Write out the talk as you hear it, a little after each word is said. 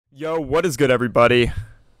Yo, what is good, everybody?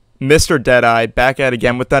 Mr. Deadeye back at it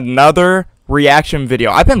again with another reaction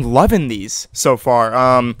video. I've been loving these so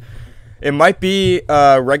far. It might be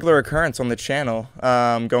a regular occurrence on the channel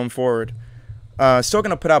going forward. Still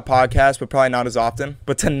gonna put out podcasts, but probably not as often.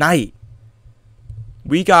 But tonight,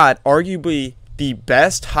 we got arguably the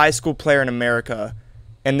best high school player in America,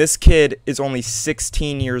 and this kid is only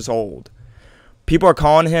 16 years old. People are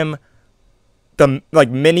calling him the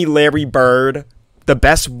mini Larry Bird, the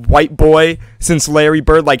best white boy since Larry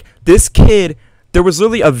Bird. Like, this kid, there was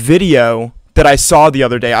literally a video that I saw the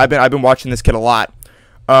other day. I've been watching this kid a lot.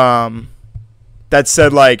 That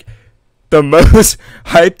said, like, the most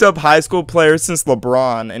hyped up high school player since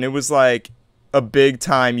LeBron, and it was like a big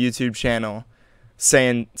time YouTube channel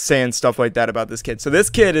saying stuff like that about this kid. So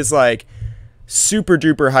this kid is like super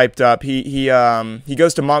duper hyped up. He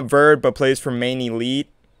goes to Montverde but plays for Maine Elite,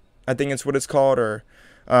 I think it's what it's called, or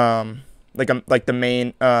like the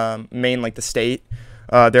Maine like the state,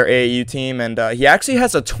 their AAU team, and he actually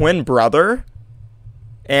has a twin brother,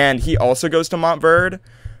 and he also goes to Montverde,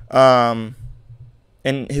 and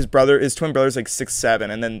his twin brother's like 6'7",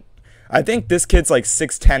 and then I think this kid's like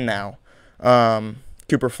 6'10" now,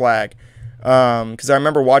 Cooper Flagg, because I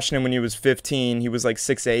remember watching him when he was 15. He was like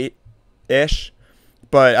 6'8" ish,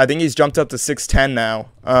 but I think he's jumped up to 6'10" now,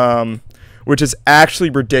 which is actually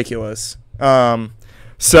ridiculous.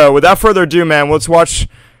 So without further ado, man, let's watch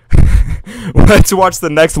the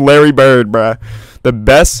next Larry Bird, bruh. The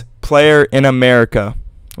best player in America.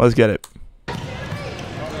 Let's get it.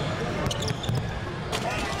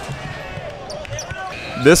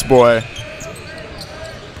 This boy.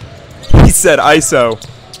 He said ISO.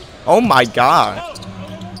 Oh my god.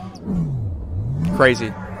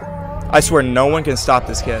 Crazy. I swear no one can stop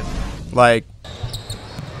this kid. Like,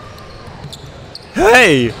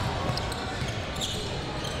 hey!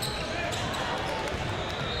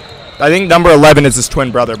 I think number 11 is his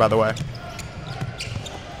twin brother, by the way.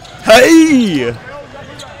 Hey!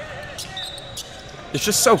 It's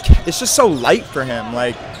just so light for him.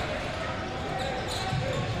 Like,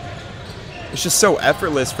 it's just so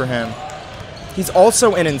effortless for him. He's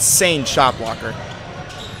also an insane shot blocker.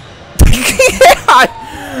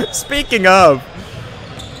 Speaking of,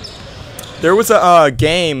 there was a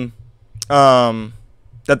game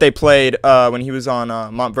that they played when he was on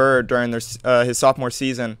Montverde during his sophomore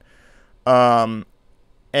season. And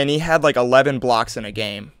he had like 11 blocks in a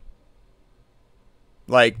game.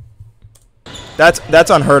 Like, that's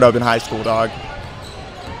unheard of in high school, dog.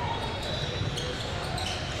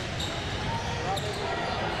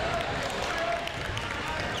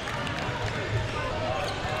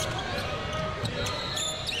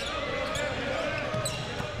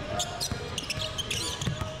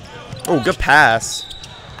 Oh, good pass.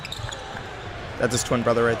 That's his twin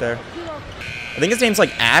brother right there. I think his name's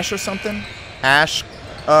like Ash or something. Ash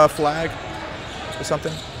Flag or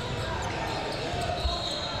something.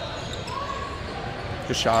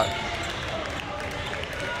 Good shot.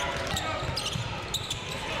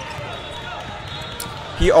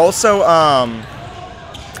 He also I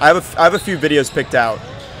have a few videos picked out.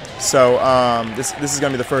 So this is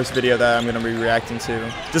gonna be the first video that I'm gonna be reacting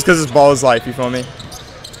to. Just because it's ball is life, you feel me?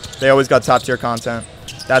 They always got top tier content.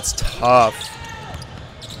 That's tough.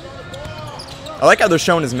 I like how they're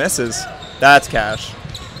showing his misses. That's cash.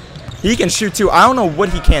 He can shoot too. I don't know what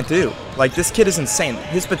he can't do. Like, this kid is insane.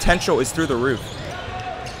 His potential is through the roof.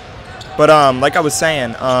 But like I was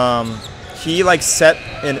saying, he like set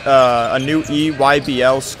a new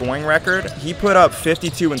EYBL scoring record. He put up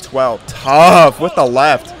 52 and 12. Tough with the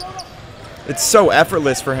left. It's so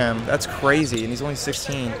effortless for him. That's crazy, and he's only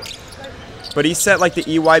 16. But he set like the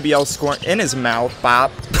EYBL score in his mouth.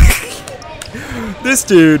 Bop. This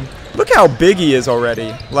dude, look how big he is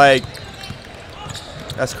already. Like,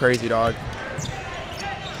 that's crazy, dog.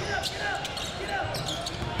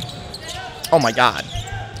 Oh my god.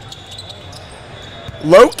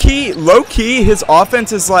 Low key, his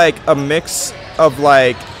offense is like a mix of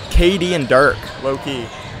like KD and Dirk. Low key,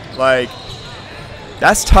 like,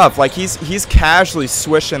 that's tough. Like, he's casually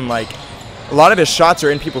swishing. Like, a lot of his shots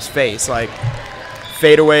are in people's face, like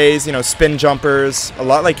fadeaways, you know, spin jumpers, a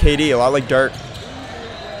lot like KD, a lot like Dirk.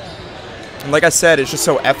 And like I said, it's just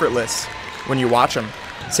so effortless when you watch him.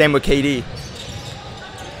 Same with KD.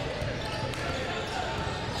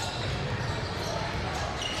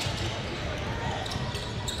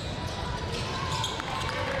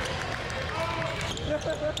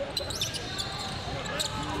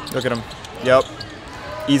 Look at him. Yep.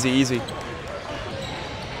 Easy, easy.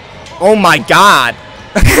 Oh my god.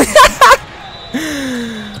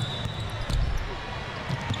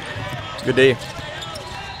 Good D.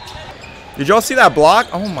 Did y'all see that block?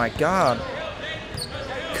 Oh my god.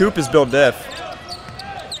 Coop is built diff.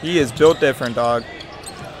 He is built different, dog.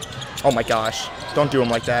 Oh my gosh. Don't do him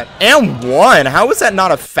like that. And one. How is that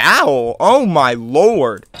not a foul? Oh my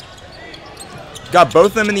lord. Got both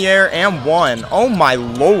of them in the air and one. Oh my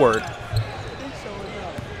lord.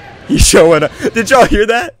 He's showing up. Did y'all hear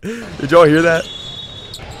that? Did y'all hear that?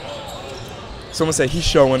 Someone said he's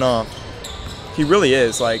showing off. He really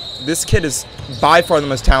is. Like, this kid is by far the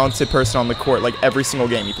most talented person on the court, like, every single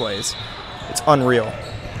game he plays. It's unreal.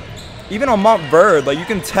 Even on Montverde, like, you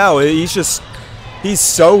can tell, he's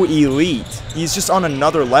so elite. He's just on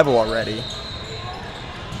another level already.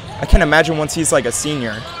 I can't imagine once he's, like, a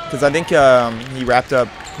senior. Because I think he wrapped up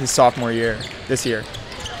his sophomore year this year.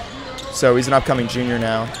 So he's an upcoming junior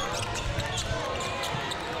now.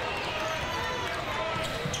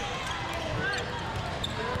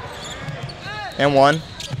 And one.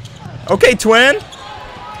 Okay, twin.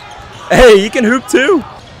 Hey, he can hoop too.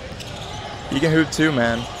 He can hoop too,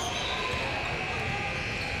 man.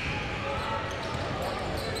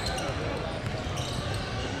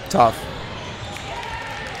 Tough.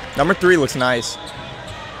 Number 3 looks nice.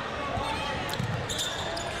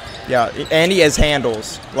 Yeah, and he has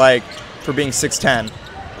handles, like, for being 6'10".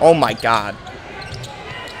 Oh my god.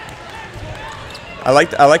 I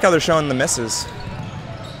like how they're showing the misses.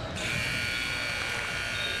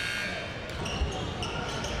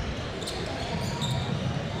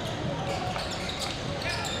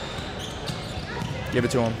 Give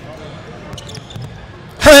it to him.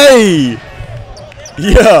 Hey!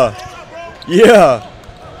 Yeah! Yeah!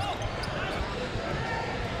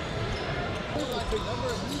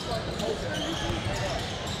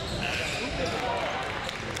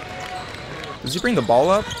 Does he bring the ball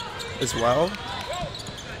up as well?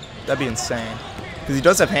 That'd be insane. Because he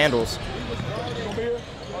does have handles.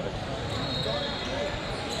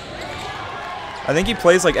 I think he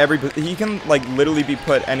plays like he can like literally be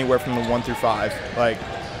put anywhere from the 1 through 5. Like,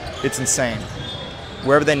 it's insane.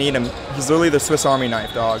 Wherever they need him, he's literally the Swiss Army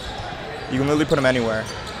knife, dog. You can literally put him anywhere.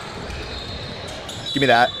 Give me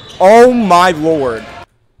that. Oh my lord.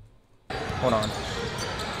 Hold on.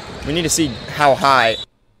 We need to see how high.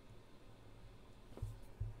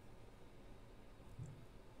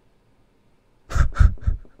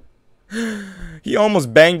 He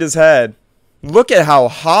almost banged his head. Look at how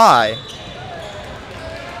high.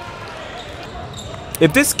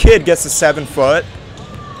 If this kid gets to 7 foot,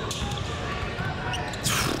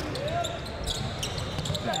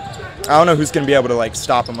 I don't know who's gonna be able to like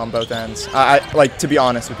stop him on both ends. I like, to be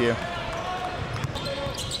honest with you.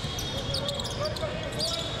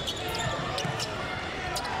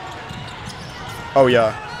 Oh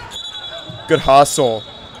yeah, good hustle.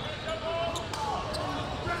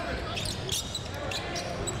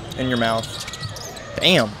 In your mouth.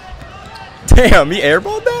 Damn. Damn, he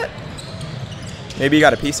airballed that? Maybe he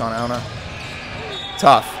got a piece on it, I don't know.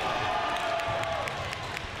 Tough.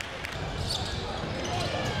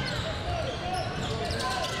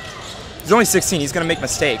 He's only 16, he's gonna make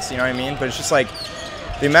mistakes, you know what I mean? But it's just like,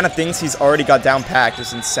 the amount of things he's already got down packed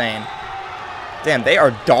is insane. Damn, they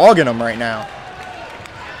are dogging him right now.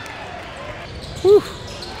 Whew.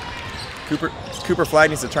 Cooper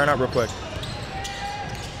Flagg needs to turn up real quick.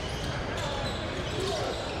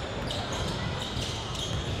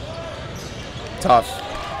 Tough.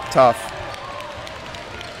 Tough.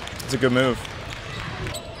 It's a good move.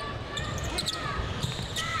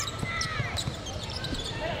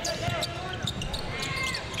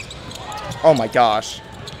 Oh my gosh.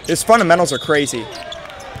 His fundamentals are crazy.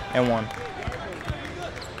 And one.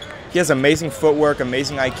 He has amazing footwork,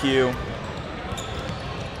 amazing IQ.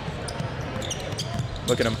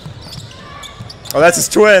 Look at him. Oh, that's his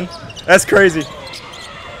twin. That's crazy.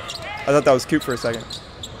 I thought that was Coop for a second.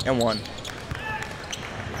 And one.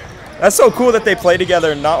 That's so cool that they play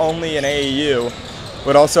together not only in AAU,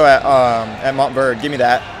 but also at Montverde. Give me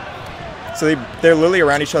that. So they're literally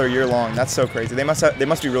around each other year long. That's so crazy. They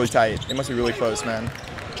must be really tight. They must be really close, man.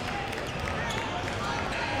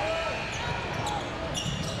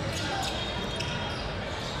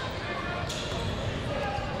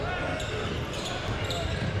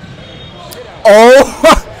 Oh,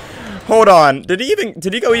 hold on. Did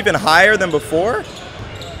he go even higher than before?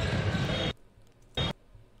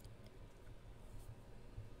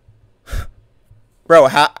 Bro,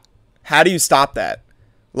 how do you stop that?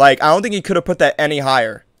 Like, I don't think he could have put that any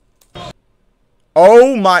higher.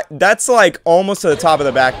 Oh my, that's like almost to the top of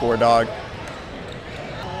the backboard, dog.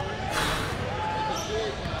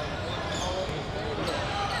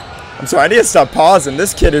 I'm sorry, I need to stop pausing.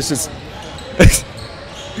 This kid is just...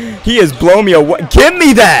 he is blowing me away. Give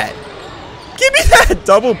me that! Give me that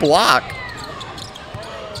double block.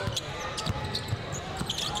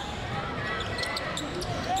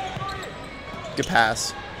 Good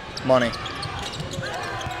pass. Money.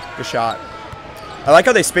 Good shot. I like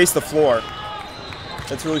how they space the floor.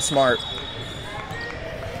 That's really smart.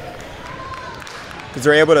 Because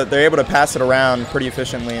they're able to pass it around pretty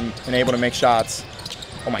efficiently and able to make shots.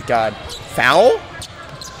 Oh my god. Foul?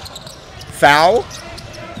 Foul?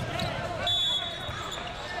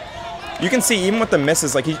 You can see even with the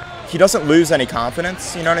misses, like he doesn't lose any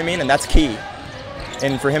confidence, you know what I mean? And that's key.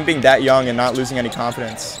 And for him being that young and not losing any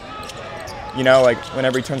confidence, you know, like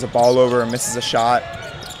whenever he turns a ball over and misses a shot,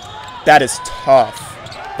 that is tough.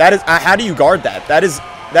 That is, how do you guard that? That is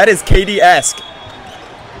KD-esque.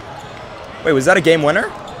 Wait, was that a game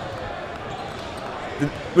winner?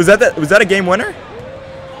 Was that a game winner?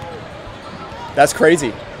 That's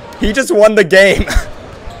crazy. He just won the game.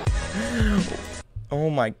 Oh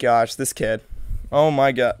my gosh, this kid. Oh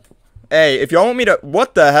my god. Hey, if y'all want me to...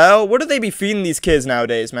 What the hell? What do they be feeding these kids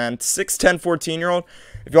nowadays, man? 6, 10, 14-year-old?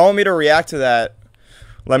 If y'all want me to react to that,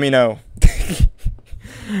 let me know.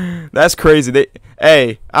 That's crazy.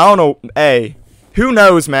 Hey, I don't know. Hey, who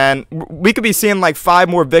knows, man? We could be seeing like 5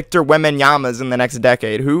 more Victor Wembanyama's in the next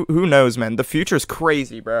decade. Who knows, man? The future's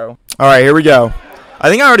crazy, bro. All right, here we go. I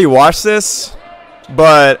think I already watched this,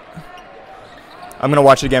 but I'm going to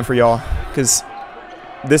watch it again for y'all because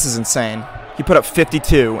this is insane. He put up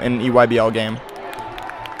 52 in EYBL game.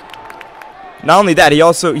 Not only that, he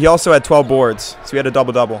also had 12 boards, so he had a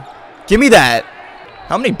double-double. Give me that.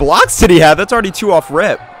 How many blocks did he have? That's already 2 off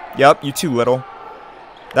rip. Yep, you too little.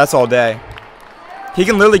 That's all day. He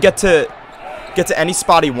can literally get to any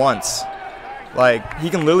spot he wants. Like,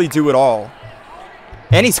 he can literally do it all.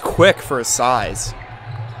 And he's quick for his size.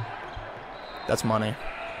 That's money.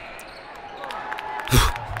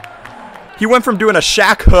 He went from doing a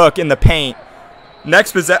Shaq hook in the paint.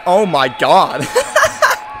 Next possession. Oh my god.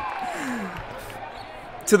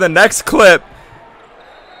 To the next clip.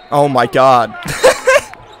 Oh my god.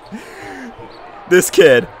 This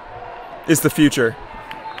kid is the future.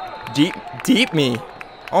 Deep me.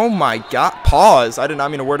 Oh my god. Pause. I did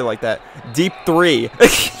not mean to word it like that. Deep 3.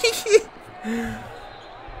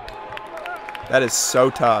 That is so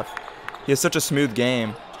tough. He has such a smooth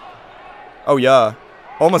game. Oh yeah.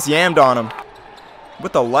 Almost yammed on him.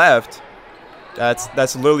 With the left.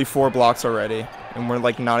 That's literally 4 blocks already. And we're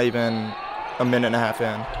like not even a minute and a half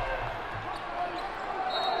in.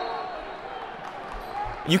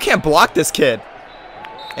 You can't block this kid.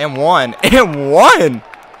 And 1. And 1.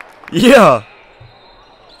 Yeah.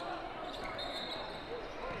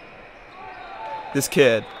 This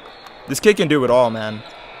kid can do it all, man.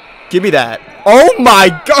 Give me that. Oh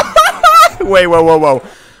my god. Wait, whoa.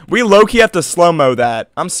 We low-key have to slow-mo that.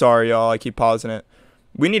 I'm sorry, y'all. I keep pausing it.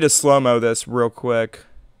 We need to slow-mo this real quick.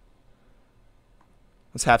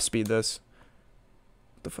 Let's half-speed this.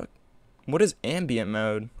 What the fuck? What is ambient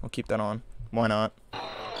mode? I'll keep that on. Why not?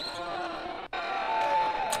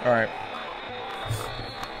 Alright.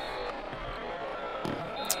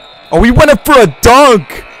 Oh, we went up for a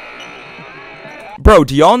dunk! Bro,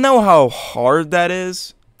 do y'all know how hard that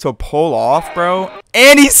is to pull off, bro?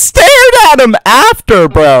 And he stared at him after,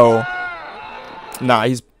 bro! Nah,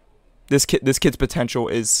 this kid's potential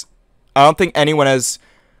is... I don't think anyone has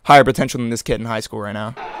higher potential than this kid in high school right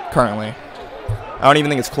now. Currently. I don't even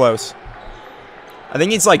think it's close. I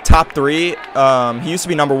think he's like top 3. He used to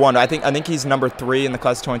be number 1. I think he's number 3 in the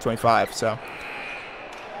class of 2025. So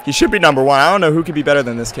he should be number 1. I don't know who could be better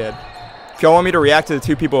than this kid. If y'all want me to react to the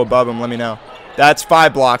 2 people above him, let me know. That's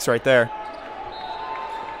 5 blocks right there.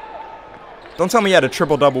 Don't tell me he had a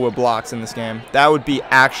triple-double with blocks in this game. That would be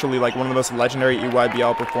actually like one of the most legendary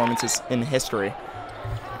EYBL performances in history.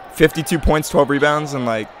 52 points, 12 rebounds, and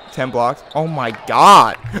like 10 blocks. Oh my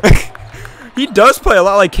god. He does play a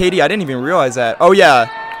lot like KD. I didn't even realize that. Oh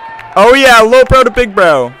yeah. Oh yeah, little bro to big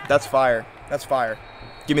bro. That's fire. That's fire.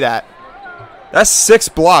 Give me that. That's 6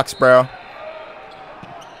 blocks, bro.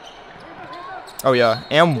 Oh yeah.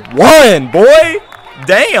 And 1, boy.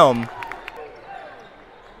 Damn.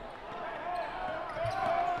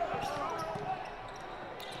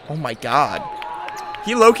 Oh my god.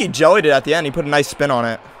 He low-key jellied it at the end. He put a nice spin on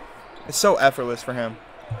it. It's so effortless for him.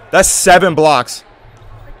 That's 7 blocks.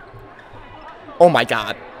 Oh my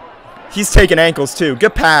god. He's taking ankles too.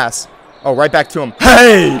 Good pass. Oh, right back to him.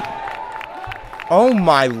 Hey! Oh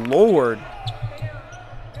my lord.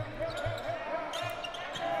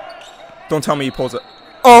 Don't tell me he pulls it.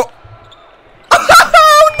 Oh!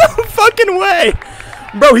 No fucking way!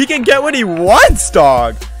 Bro, he can get what he wants,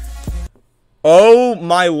 dog. Oh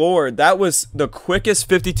my lord, that was the quickest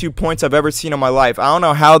 52 points I've ever seen in my life. I don't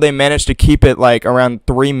know how they managed to keep it like around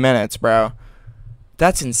 3 minutes, bro.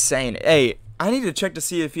 That's insane. Hey, I need to check to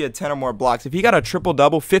see if he had 10 or more blocks. If he got a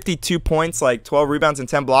triple-double, 52 points, like 12 rebounds and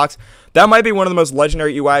 10 blocks, that might be one of the most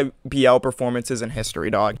legendary EYBL performances in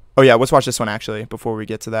history, dog. Oh, yeah, let's watch this one, actually, before we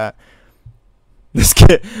get to that. This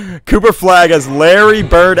kid, Cooper Flagg has Larry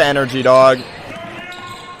Bird energy, dog.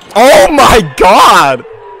 Oh, my God!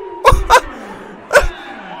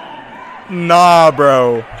 Nah,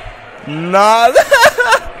 bro. Nah.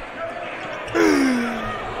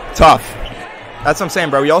 Tough. That's what I'm saying,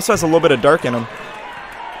 bro. He also has a little bit of Dirk in him.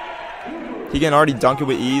 He can already dunk it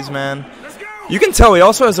with ease, man. You can tell he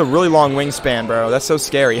also has a really long wingspan, bro. That's so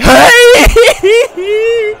scary.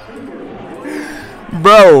 Hey!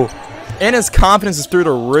 Bro. And his confidence is through the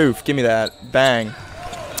roof. Give me that. Bang.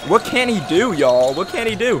 What can he do, y'all? What can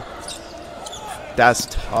he do? That's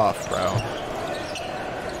tough, bro.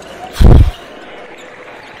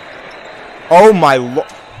 Oh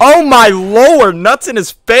my lord, nuts in his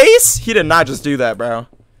face? He did not just do that, bro.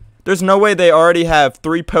 There's no way they already have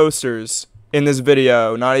 3 posters in this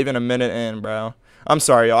video, not even a minute in, bro. I'm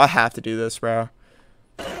sorry, y'all. I have to do this, bro.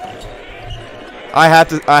 I have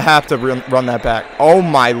to run that back. Oh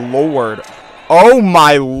my lord. Oh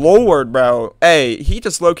my lord, bro. Hey, he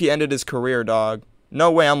just low-key ended his career, dog. No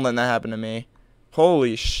way I'm letting that happen to me.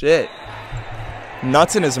 Holy shit.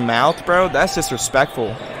 Nuts in his mouth, bro? That's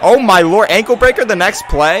disrespectful. Oh my lord, ankle breaker the next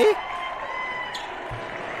play?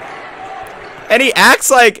 And he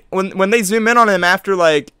acts like, when they zoom in on him after,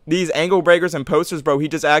 like, these ankle breakers and posters, bro, he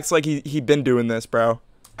just acts like he'd been doing this, bro.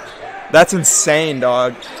 That's insane,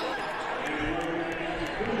 dog.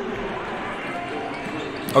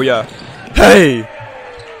 Oh, yeah. Hey!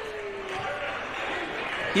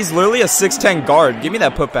 He's literally a 6'10 guard. Give me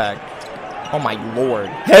that putback. Oh, my lord.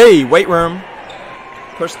 Hey, weight room.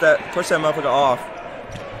 Push that motherfucker off.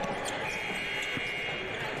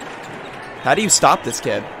 How do you stop this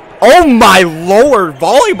kid? Oh my lord!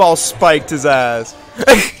 Volleyball spiked his ass.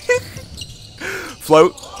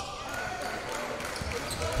 Float.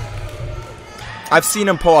 I've seen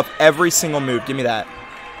him pull up every single move. Give me that.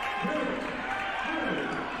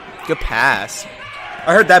 Good pass.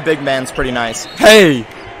 I heard that big man's pretty nice. Hey!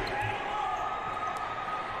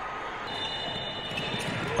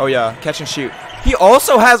 Oh yeah, catch and shoot. He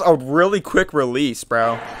also has a really quick release,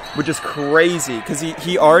 bro, which is crazy because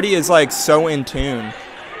he already is like so in tune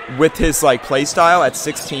with his like play style at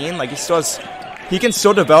 16. Like he can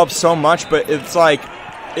still develop so much, but it's like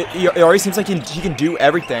it already seems like he can do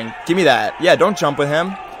everything. Give me that. Yeah, don't jump with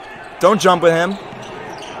him. Don't jump with him.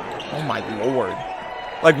 Oh my lord.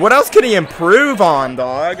 Like what else can he improve on,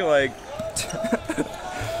 dog? Like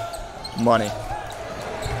money.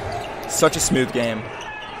 Such a smooth game.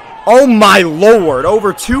 Oh my lord,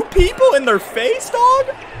 over 2 people in their face,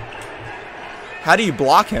 dog? How do you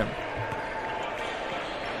block him?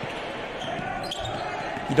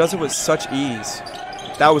 He does it with such ease.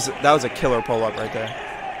 That was a killer pull-up right there.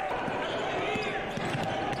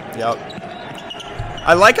 Yep.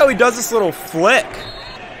 I like how he does this little flick.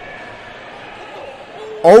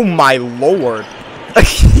 Oh my lord.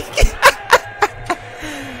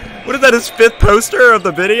 What is that, his 5th poster of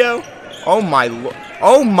the video? Oh my lord.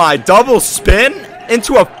 Oh my, double spin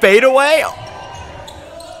into a fadeaway?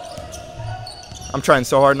 I'm trying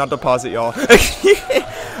so hard not to pause it, y'all.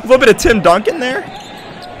 A little bit of Tim Duncan there.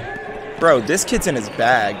 Bro, this kid's in his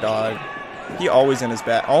bag, dog. He always in his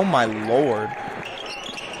bag. Oh my lord.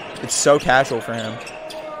 It's so casual for him.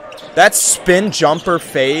 That spin jumper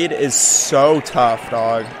fade is so tough,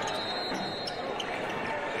 dog.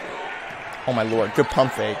 Oh my lord, good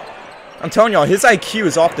pump fake. I'm telling y'all, his IQ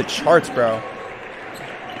is off the charts, bro.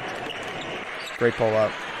 Great pull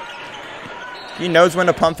up. He knows when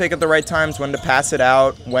to pump fake at the right times, when to pass it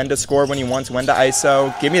out, when to score when he wants, when to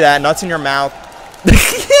ISO. Give me that. Nuts in your mouth.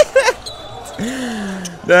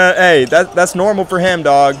 Hey, that's normal for him,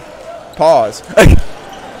 dog. Pause.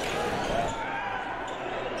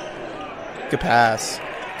 Good pass.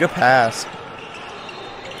 Good pass.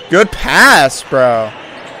 Good pass, bro.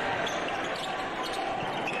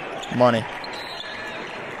 Money.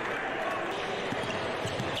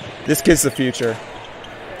 This kid's the future.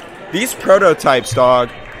 These prototypes,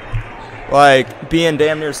 dog, like, being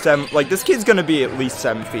damn near 7, like, this kid's gonna be at least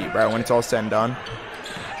 7 feet, bro, when it's all said and done.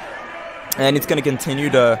 And he's gonna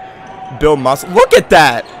continue to build muscle. Look at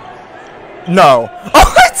that! No.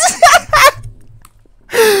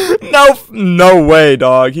 No way,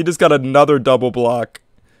 dog. He just got another double block.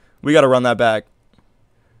 We gotta run that back.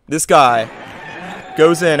 This guy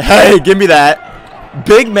goes in. Hey, give me that.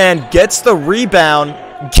 Big man gets the rebound.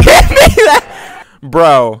 Give me that.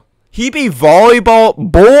 Bro, he be volleyball.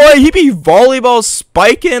 Boy, he be volleyball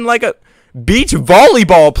spiking like a beach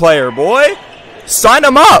volleyball player, boy. Sign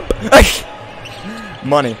him up.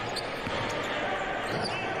 Money.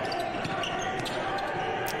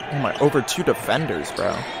 Oh my, over 2 defenders,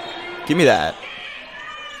 bro. Give me that.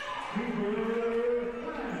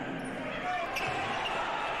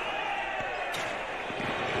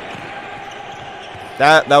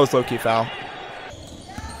 That was low-key foul.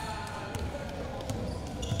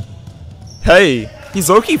 Hey, he's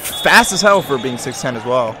low-key fast as hell for being 6'10 as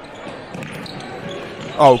well.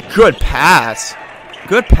 Oh, good pass.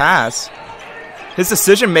 Good pass. His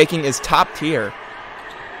decision making is top tier.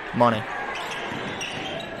 Money.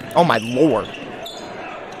 Oh my lord.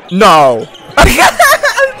 No.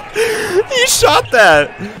 He shot that.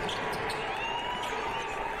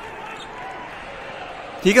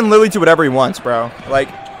 He can literally do whatever he wants, bro. Like,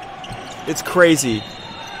 it's crazy.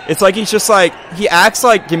 It's like he's just like, he acts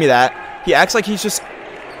like, give me that. He acts like he's just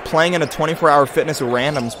playing in a 24-hour fitness with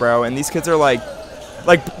randoms, bro. And these kids are like,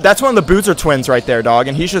 that's one of the Boozer twins right there, dog.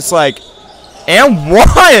 And he's just like, and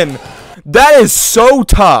one! That is so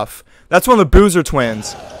tough. That's one of the Boozer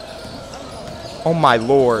twins. Oh my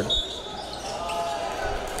lord.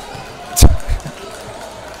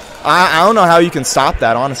 I don't know how you can stop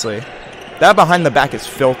that, honestly. That behind the back is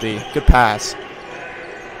filthy. Good pass.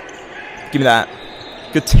 Give me that.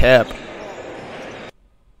 Good tip.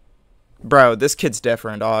 Bro, this kid's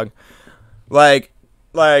different, dog. Like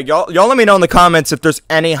y'all let me know in the comments if there's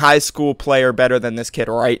any high school player better than this kid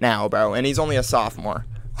right now, bro. And he's only a sophomore.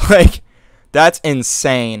 Like, that's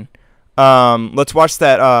insane. Let's watch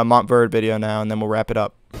that Montverde video now, and then we'll wrap it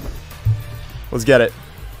up. Let's get it.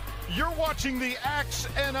 You're watching the Axe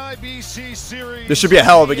NIBC series. This should be a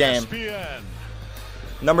hell of a game.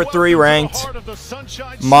 Number 3 ranked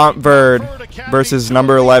Montverde versus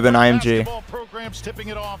number 11 IMG. Programs tipping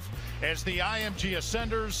it off as the IMG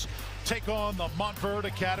Ascenders take on the Montverde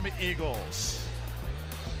Academy Eagles.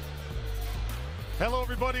 Hello,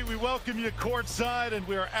 everybody. We welcome you courtside, and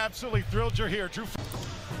we are absolutely thrilled you're here. Drew.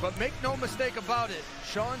 But make no mistake about it,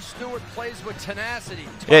 Sean Stewart plays with tenacity.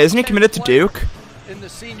 Yeah, isn't he committed to Duke? In the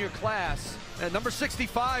senior class, and number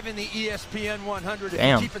 65 in the ESPN 100.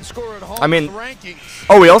 Damn. Keeping score at home I mean, rankings.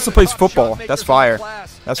 Oh, he also plays football. That's fire.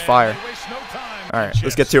 That's fire. All right,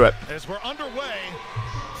 let's get to it. As we're underway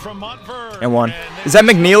from Montverde. And one. Is that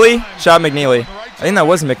McNeely? Shout out McNeely. I think that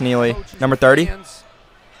was McNeely. Number 30.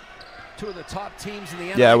 Two of the top teams in the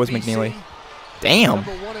Yeah, it was McNeely. Damn.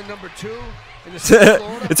 Number 1 and number 2 in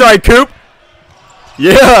the It's all right, Coop.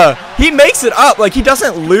 Yeah, he makes it up. Like, he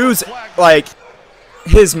doesn't lose, like,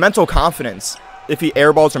 his mental confidence if he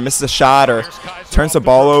airballs or misses a shot or turns the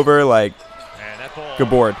ball over. Like, good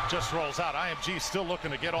board. Just rolls out. IMG still looking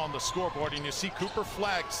to get on the scoreboard, and you see Cooper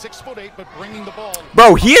Flagg, 6'8", but bringing the ball.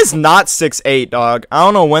 Bro, he is not 6'8", dog. I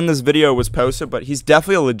don't know when this video was posted, but he's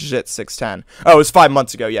definitely a legit 6'10". Oh, it was 5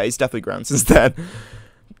 months ago. Yeah, he's definitely grown since then.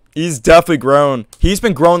 He's definitely grown. He's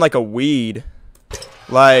been growing like a weed.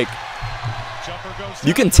 Like,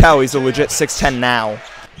 you can tell he's a legit 6'10" now.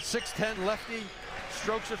 6'10" lefty.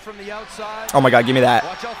 Strokes it from the outside. Oh my god, give me that.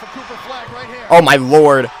 Watch out for Cooper Flagg right here. Oh my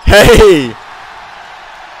lord. Hey!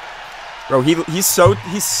 Bro, he's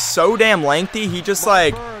so damn lengthy. He just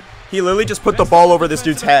like he literally just put the ball over this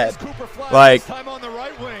dude's head. Like,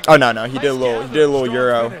 oh no, he did a little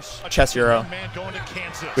euro, chest euro.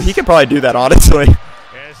 But he could probably do that, honestly.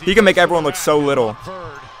 He can make everyone look so little.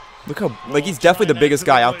 Look how, like, he's definitely the biggest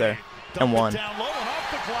guy out there. And one.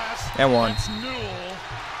 And one.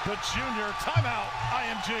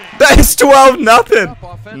 That is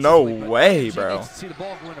 12-0. No way, bro.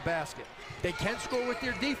 They can score with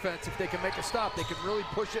their defense if they can make a stop. They can really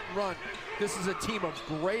push it and run. This is a team of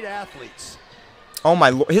great athletes. Oh my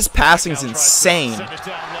lord, his passing's insane.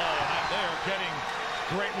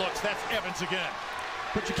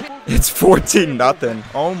 It's 14-0.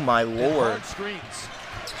 Oh my lord.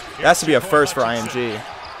 That has to be a first for IMG.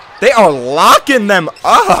 They are locking them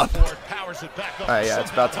up. Alright, yeah,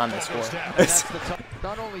 it's about time they score.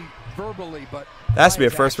 Not only verbally, but that has to be a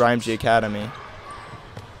first for IMG Academy.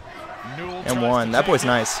 And one. That boy's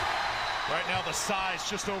nice. Right now the size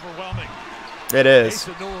just overwhelming. It is.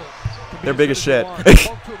 They're big as shit. I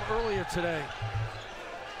spoke to him earlier today.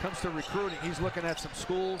 Comes to recruiting, he's looking at some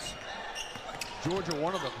schools. Georgia,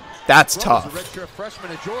 one of them. That's tough. A redshirt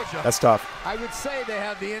freshman at Georgia. That's tough. I would say they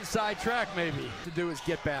have the inside track maybe. To do is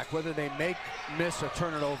get back, whether they make, miss, or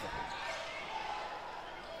turn it over.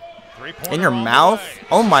 In your mouth?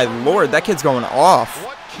 Oh my lord, that kid's going off.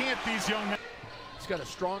 What can't these young men? He's got a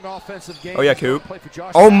strong offensive game. Oh yeah, Coop.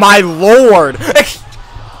 Oh my lord.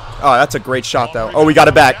 Oh, that's a great shot though. Oh, we got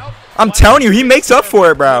it back. I'm telling you, he makes up for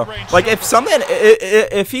it, bro. Like,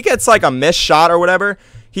 if he gets like a missed shot or whatever,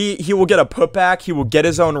 He will get a putback. He will get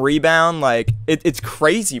his own rebound. Like it's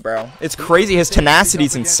crazy, bro. It's crazy. His tenacity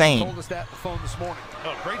is insane.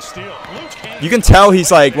 You can tell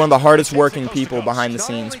he's like one of the hardest working people behind the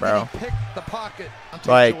scenes, bro.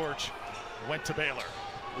 Like,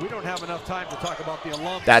 we don't have enough time to talk about the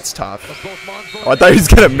alums. That's tough. Oh, I thought he was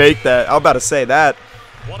gonna make that. I was about to say that.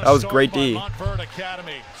 That was great D. I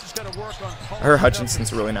heard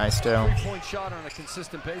Hutchinson's really nice too. Three-point shot on a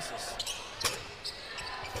consistent basis.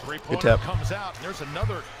 Good tip. Comes out. There's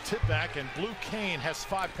another tip back, and Blue Cane has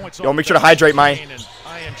 5 points. Yo, make sure to hydrate, my. And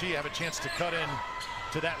IMG have a chance to cut in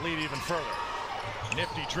to that lead even further.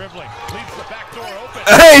 Nifty dribbling, leaves the back door open.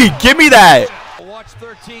 Hey, give me that. Watch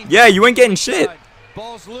 13. Yeah, you ain't getting shit.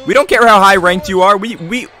 We don't care how high ranked you are. We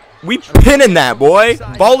pinning that, boy.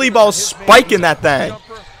 Volleyball spiking that thing.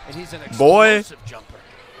 Boy.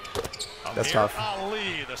 That's tough.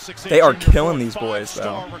 They are killing these boys,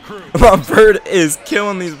 though. Montverde is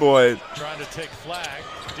killing these boys. Trying to take Flagg,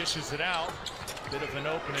 dishes it out. Bit of an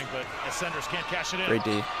opening, but Ascenders can't cash it in. Great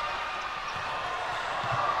D.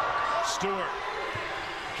 Stewart.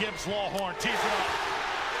 Gibbs Lawhorn tees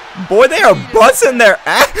it up. Boy, they are busting their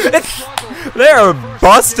ass. They are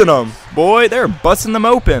busting them. Boy, they're busting them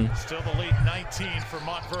open. Still the lead 19 for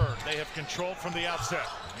Montverde. They have controlled from the outset.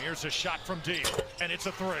 Here's a shot from deep, and it's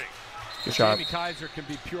a three. Good shot. Jamie Kaiser can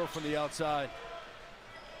be pure from the outside.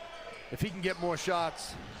 If he can get more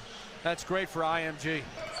shots, that's great for IMG.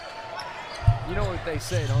 You know what they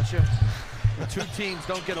say, don't you? When two teams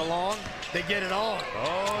don't get along, they get it on.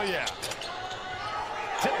 Oh, yeah.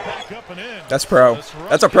 Tip back up and in. That's pro.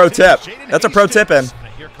 That's a pro tip. That's a pro tip in.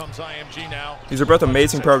 Here comes IMG now. These are both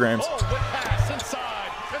amazing programs. Oh, good pass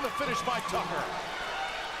inside, and the finish by Tucker.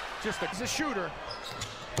 He's a shooter,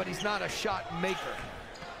 but he's not a shot maker.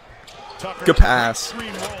 Tucker, good pass.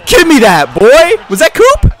 Give me that, boy. Was that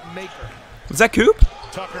Coop? Was that Coop?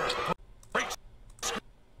 Tucker.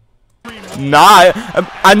 Nah,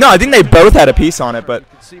 I think they both had a piece on it, but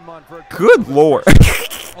good lord.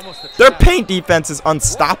 Their paint defense is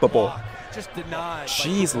unstoppable.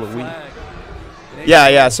 Jeez Louise.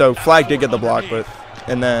 Yeah, so Flagg did get the block,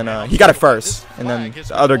 and then he got it first, and then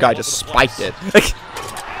the other guy just spiked it.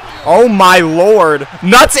 Oh my lord.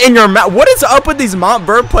 Nuts in your mouth. What is up with these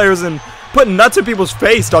Montverde players and putting nuts in people's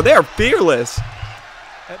face, dog? They are fearless.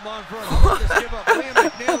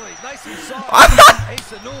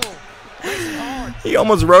 He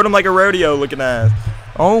almost rode him like a rodeo looking at.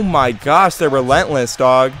 Oh my gosh, they're relentless,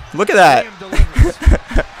 dog. Look at that.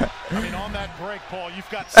 I mean, on that break, Paul, you've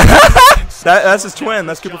got that's his twin.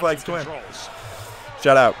 That's Cooper Flagg's twin.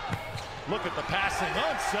 Shout out. Look at the passing,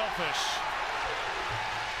 unselfish.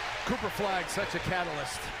 Cooper Flagg, such a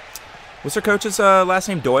catalyst. What's their coach's last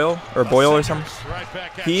name? Doyle or Boyle or something?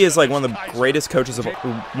 He is like one of the greatest coaches of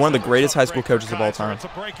one of the greatest high school coaches of all time.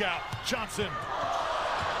 Johnson.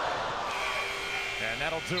 And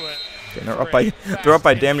that'll do it. Okay, they're up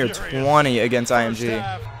by damn near 20 against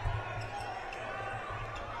IMG.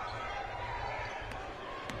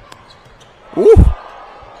 Ooh.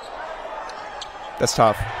 That's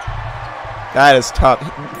tough. That is tough.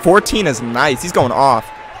 14 is nice. He's going off.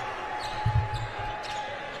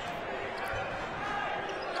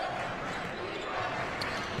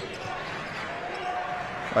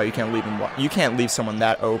 Oh, you can't leave him. You can't leave someone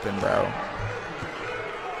that open, bro.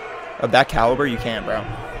 Of that caliber, you can't, bro.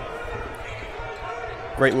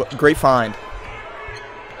 Great find.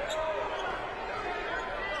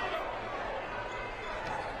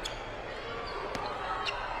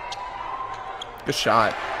 Good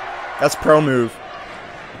shot. That's pro move.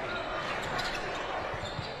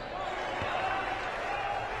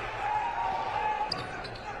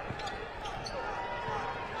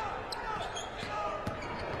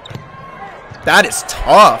 That is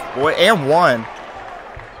tough, boy. And one.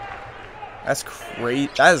 That's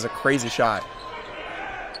crazy. That is a crazy shot.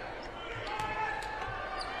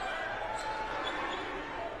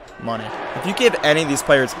 Money. If you give any of these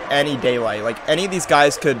players any daylight, like any of these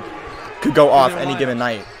guys could go off any given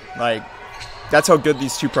night. Like that's how good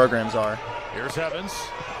these two programs are. Here's Evans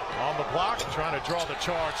on the block, trying to draw the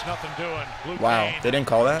charge. Nothing doing. Blue wow, Cane, they didn't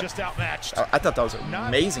call that. Just outmatched. I thought that was an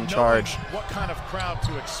amazing charge. What kind of crowd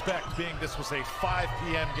to expect, being this was a 5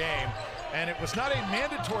 p.m. game, and it was not a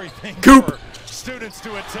mandatory thing for students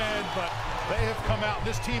to attend, but they have come out.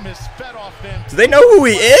 This team has fed off them. Do they know who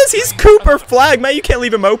he is? He's Cooper Flagg, man. You can't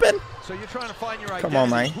leave him open. So you're trying to find your Come on,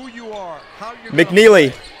 man. who you are, how you're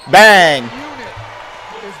McNeely, bang.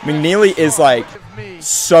 McNeely is like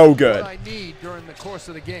so good. I need during the course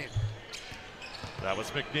of the game. That was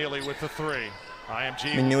McNeely with the three.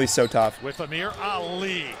 IMG. McNeely's so tough. With Amir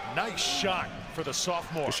Ali. Nice shot for the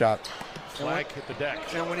sophomore. Good shot. Flagg hit the deck.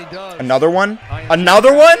 And when he does, Another one?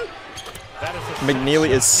 Another one? McNeely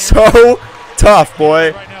is so tough,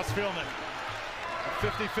 boy. Right now it's filming.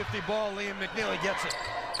 50-50 ball. Liam McNeely gets it.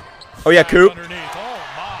 Oh, yeah, Coop. Oh,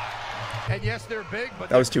 my. And yes, they're big, but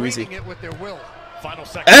that was too easy. it with their will. Final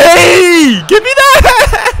second. Hey! Give me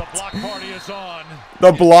that! The block party is on.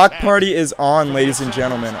 The block party is on, ladies and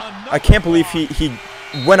gentlemen. I can't believe he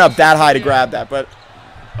went up that high to grab that, but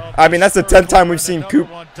I mean, that's the 10th time we've seen Coop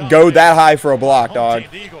go that high for a block, dog.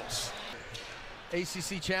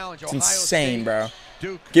 ACC challenge. It's insane, bro.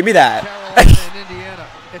 Duke, Give me that. Carolina, and Indiana.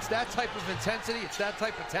 It's that type of intensity. It's that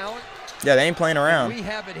type of talent. Yeah, they ain't playing around. We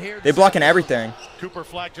have it here. They blocking everything. Cooper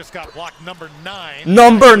Flagg just got blocked number 9.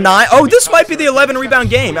 Number 9. Oh, this might be the 11 rebound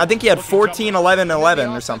game. I think he had 14, 11, 11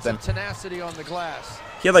 or something. Tenacity on the glass.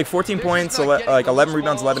 He had like 14 points, like 11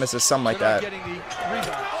 rebounds, 11 assists, something like that.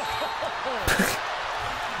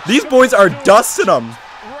 These boys are dusting them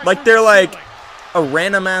like they're like a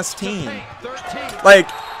random ass team. Like,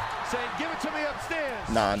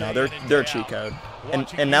 nah, they're a cheat code.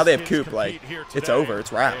 And now they have Coop. Like, it's over.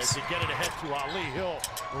 It's wraps. Get it ahead to Ali. Hill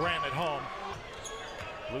ran it home.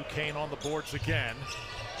 Blue Kane on the boards again.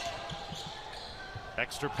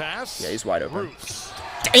 Extra pass. Yeah, he's wide open.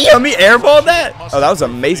 Damn, he airballed that. Oh, that was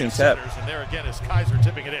an amazing tip. And there again is Kaiser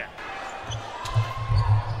tipping it in.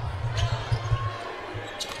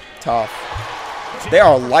 Tough. They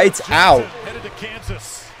are lights out. Headed to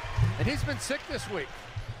Kansas. And he's been sick this week.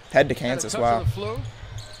 Head to Kansas. Wow.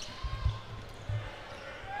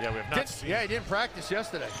 Yeah, we have not seen. Yeah, he didn't practice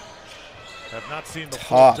yesterday. Have not seen the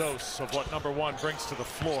full dose of what number 1 brings to the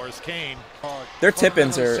floor. Is Kane. Their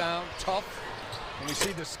tip-ins are. Tough. And we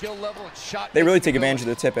see the skill level and shot. They really take advantage of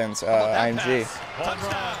the tip-ins. IMG.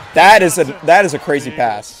 That is a crazy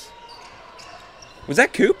pass. Was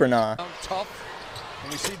that Coop or not? Tough.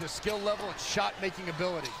 And we see the skill level and shot making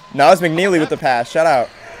ability. No, it's McNeely with the pass. Shout out.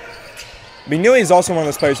 McNeely is also one of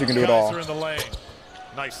those players who can do it all. In the lane.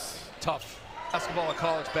 Nice. Tough. Basketball and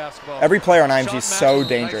college basketball. Every player on IMG is so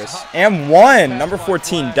dangerous. And one, number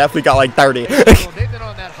 14, definitely got like 30.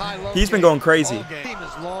 He's been going crazy. Team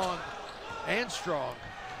is long and strong.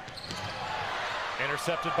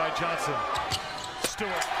 Intercepted by Johnson.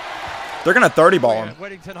 Stewart. They're going to 30 ball him.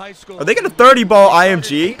 Are they going to 30 ball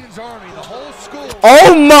IMG?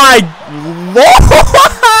 Oh my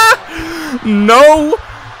lord! No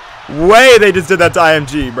way they just did that to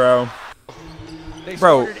IMG, bro.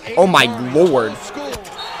 Bro, oh my lord.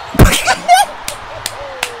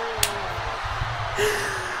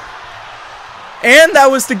 And that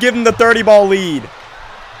was to give him the 30 ball lead.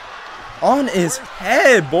 On his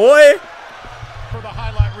head, boy.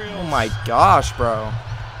 Oh my gosh, bro.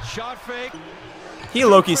 He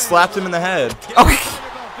low-key slapped him in the head.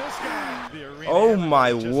 Oh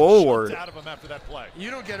my lord.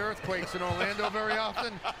 You don't get earthquakes in Orlando very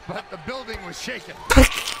often, but the building was shaking.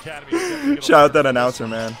 Shout out that announcer,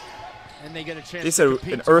 man. And they get a chance. He said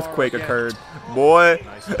an earthquake occurred. Boy.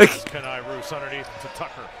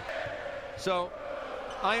 So,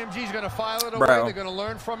 IMG's going to file it away. Bro. They're going to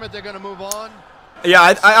learn from it. They're going to move on.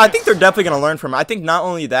 Yeah, I think they're definitely going to learn from it. I think not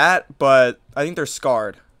only that, but I think they're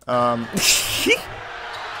scarred.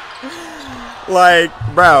 Like,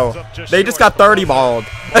 bro, they just got 30 balled.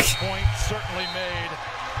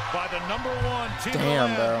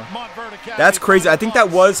 Damn, bro. That's crazy. I think that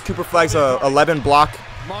was Cooper Flagg's 11 block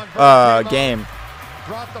game.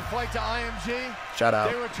 Brought the fight to IMG. Shout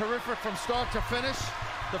out. They were terrific from start to finish.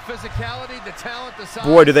 The physicality, the talent, the size.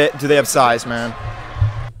 Boy, do they have size, man.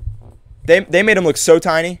 They made him look so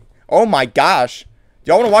tiny. Oh my gosh.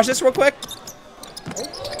 Y'all want to watch this real quick?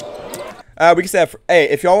 We can say, hey,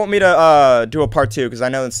 if y'all want me to do a part 2, because I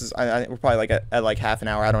know this is, we're probably like at like half an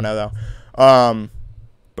hour. I don't know though.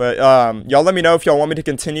 But y'all let me know if y'all want me to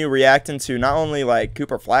continue reacting to not only like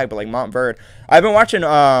Cooper Flagg, but like Montverde. I've been watching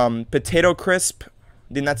Potato Crisp.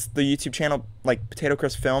 Then that's the YouTube channel, like Potato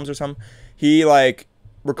Crisp Films or something. He like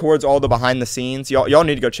records all the behind the scenes. Y'all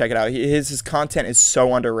need to go check it out. His content is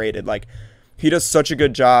so underrated. Like he does such a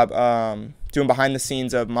good job doing behind the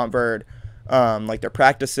scenes of Montverde. Like their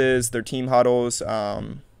practices, their team huddles,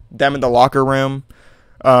 them in the locker room,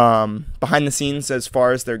 behind the scenes as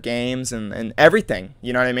far as their games and everything.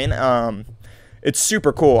 You know what I mean? It's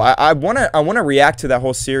super cool. I wanna react to that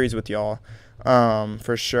whole series with y'all,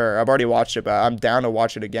 for sure. I've already watched it, but I'm down to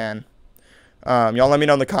watch it again. Y'all let me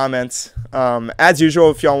know in the comments. As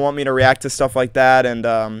usual, if y'all want me to react to stuff like that,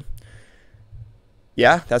 and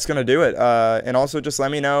yeah, that's gonna do it. And also just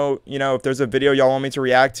let me know, if there's a video y'all want me to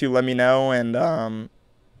react to, let me know. And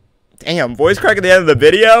damn, voice crack at the end of the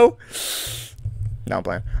video. No, I'm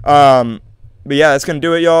playing. But yeah, that's gonna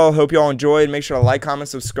do it, y'all. Hope y'all enjoyed. Make sure to like, comment,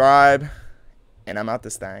 subscribe. And I'm out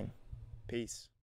this thing. Peace.